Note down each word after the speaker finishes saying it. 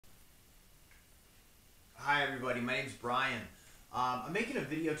Hi everybody, my name's Brian. I'm making a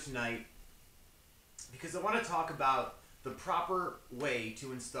video tonight because I want to talk about the proper way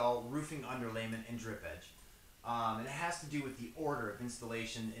to install roofing underlayment and drip edge. And it has to do with the order of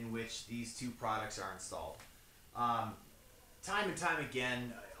installation in which these two products are installed. Um, Time and time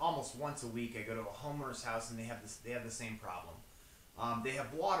again, almost once a week, I go to a homeowner's house and they have the same problem. They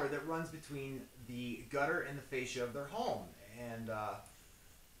have water that runs between the gutter and the fascia of their home, and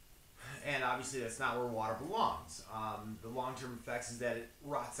obviously that's not where water belongs. The long-term effects is that it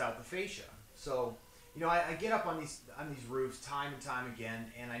rots out the fascia. So, I get up on these roofs time and time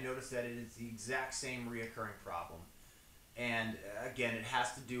again, and I notice that it is the exact same reoccurring problem. And again, it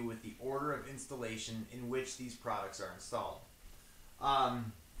has to do with the order of installation in which these products are installed.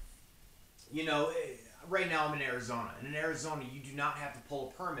 Um, right now I'm in Arizona, and in Arizona you do not have to pull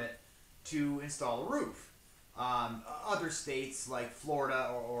a permit to install a roof. Other states like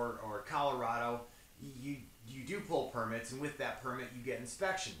Florida or Colorado, you do pull permits, and with that permit you get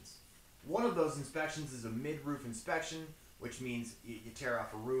inspections. One of those inspections is a mid-roof inspection, which means you tear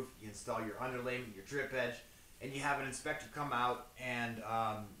off a roof, you install your underlayment, your drip edge, and you have an inspector come out and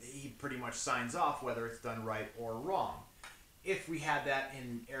he pretty much signs off whether it's done right or wrong. If we had that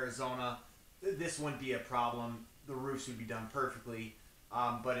in Arizona, this wouldn't be a problem. The roofs would be done perfectly,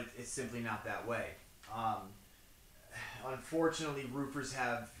 but it's simply not that way. Um, Unfortunately, roofers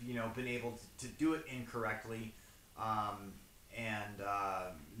have been able to do it incorrectly, and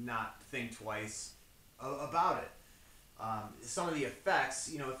not think twice about it. Some of the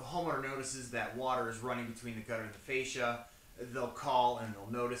effects, if a homeowner notices that water is running between the gutter and the fascia, they'll call and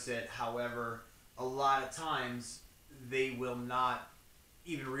they'll notice it. However, a lot of times they will not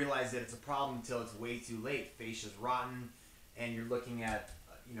even realize that it's a problem until it's way too late. Fascia's rotten, and you're looking at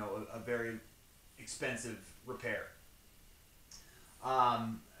a very expensive repair.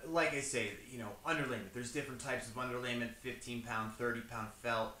 Like I say, underlayment. There's different types of underlayment: 15-pound, 30-pound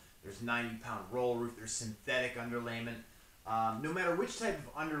felt. There's 90-pound roll roof. There's synthetic underlayment. No matter which type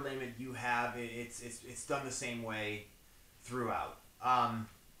of underlayment you have, it's done the same way throughout. I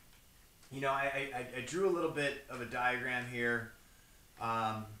drew a little bit of a diagram here.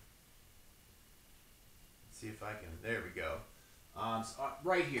 Let's see if I can. There we go.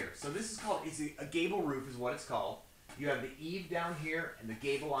 Right here. So this is called. It's a gable roof, is what it's called. You have the eave down here and the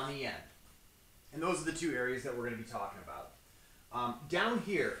gable on the end, and those are the two areas that we're going to be talking about. Down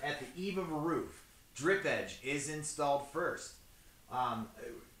here at the eave of a roof, drip edge is installed first.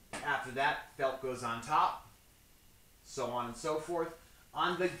 After that, felt goes on top, so on and so forth.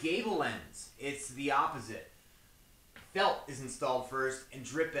 On the gable ends, it's the opposite. Felt is installed first, and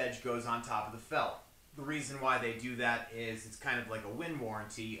drip edge goes on top of the felt. The reason why they do that is it's kind of like a wind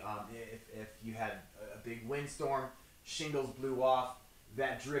warranty. If you had a big windstorm, shingles blew off,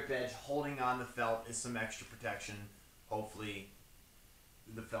 that drip edge holding on the felt is some extra protection. Hopefully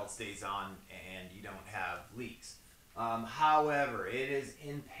the felt stays on and you don't have leaks. However, it is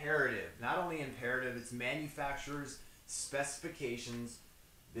imperative, not only imperative, it's manufacturer's specifications.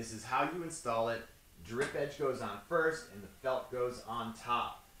 This is how you install it. Drip edge goes on first and the felt goes on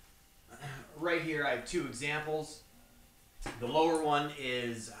top. Right here I have two examples. The lower one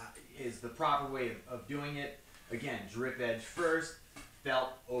is the proper way of doing it. Again, drip edge first,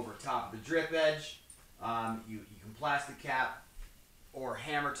 felt over top of the drip edge. You can plastic cap or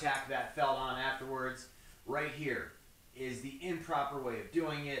hammer tack that felt on afterwards. Right here is the improper way of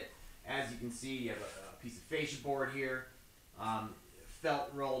doing it. As you can see, you have a piece of fascia board here, felt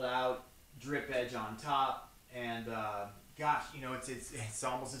rolled out, drip edge on top, and gosh, it's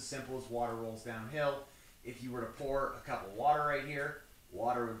almost as simple as water rolls downhill. If you were to pour a cup of water right here,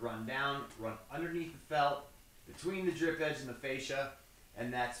 water would run down, run underneath the felt, between the drip edge and the fascia,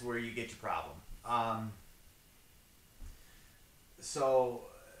 and that's where you get your problem. So,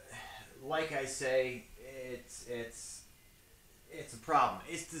 like I say, it's a problem.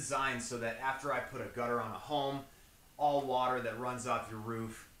 It's designed so that after I put a gutter on a home, all water that runs off your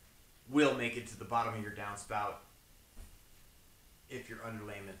roof will make it to the bottom of your downspout if your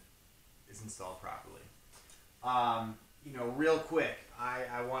underlayment is installed properly. Real quick,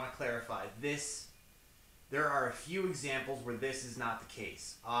 I want to clarify this. There are a few examples where this is not the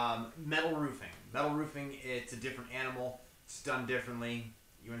case. Metal roofing. Metal roofing, it's a different animal. It's done differently.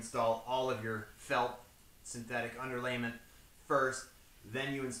 You install all of your felt synthetic underlayment first,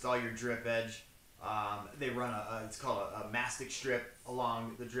 then you install your drip edge. They run it's called a mastic strip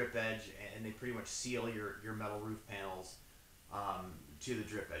along the drip edge, and they pretty much seal your metal roof panels to the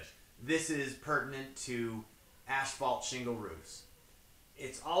drip edge. This is pertinent to asphalt shingle roofs.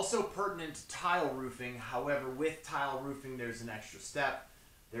 It's also pertinent to tile roofing. However, with tile roofing, there's an extra step.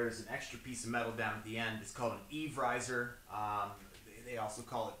 there's an extra piece of metal down at the end. It's called an eave riser. They also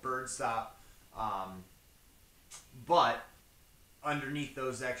call it bird stop. But underneath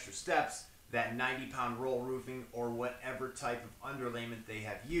those extra steps, that 90-pound roll roofing or whatever type of underlayment they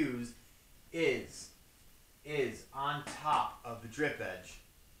have used is on top of the drip edge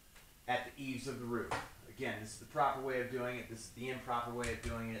at the eaves of the roof. Again, this is the proper way of doing it. This is the improper way of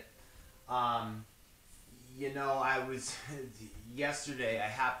doing it. You know, I was yesterday. I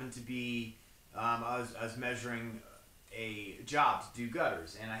happened to be. I was measuring a job to do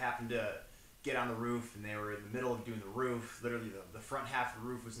gutters, and I happened to get on the roof, and they were in the middle of doing the roof. Literally, the front half of the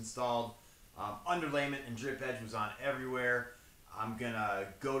roof was installed. Underlayment and drip edge was on everywhere. I'm gonna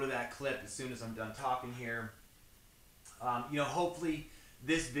go to that clip as soon as I'm done talking here. You know, hopefully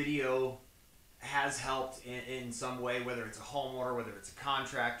this video has helped in some way, whether it's a homeowner, whether it's a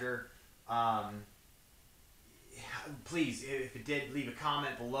contractor. Please, if it did, leave a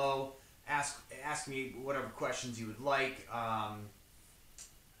comment below. Ask me whatever questions you would like.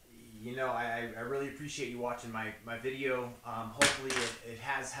 You know, I really appreciate you watching my video. Hopefully it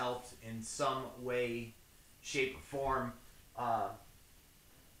has helped in some way, shape, or form.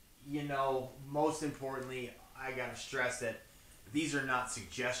 You know, most importantly, I gotta stress that these are not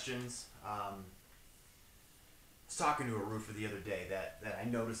suggestions. I was talking to a roofer the other day that I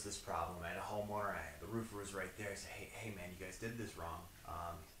noticed this problem. I had a homeowner, the roofer was right there. I said, hey man, you guys did this wrong.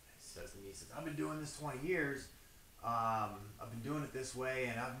 He says to me, I've been doing this 20 years. I've been doing it this way,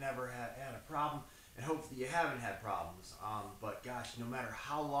 and I've never had a problem. And hopefully you haven't had problems. But gosh, no matter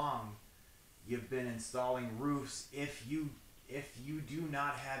how long you've been installing roofs, if you do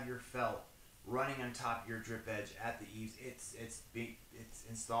not have your felt running on top of your drip edge at the eaves, it's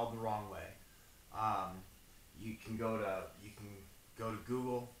installed the wrong way. You can go to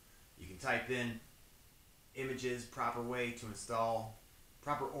Google. You can type in images, proper way to install,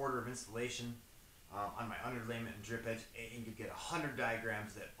 proper order of installation on my underlayment and drip edge, and you get 100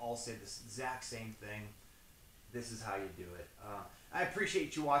 diagrams that all say this exact same thing. This is how you do it. I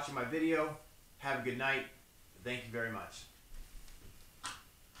appreciate you watching my video. Have a good night. Thank you very much.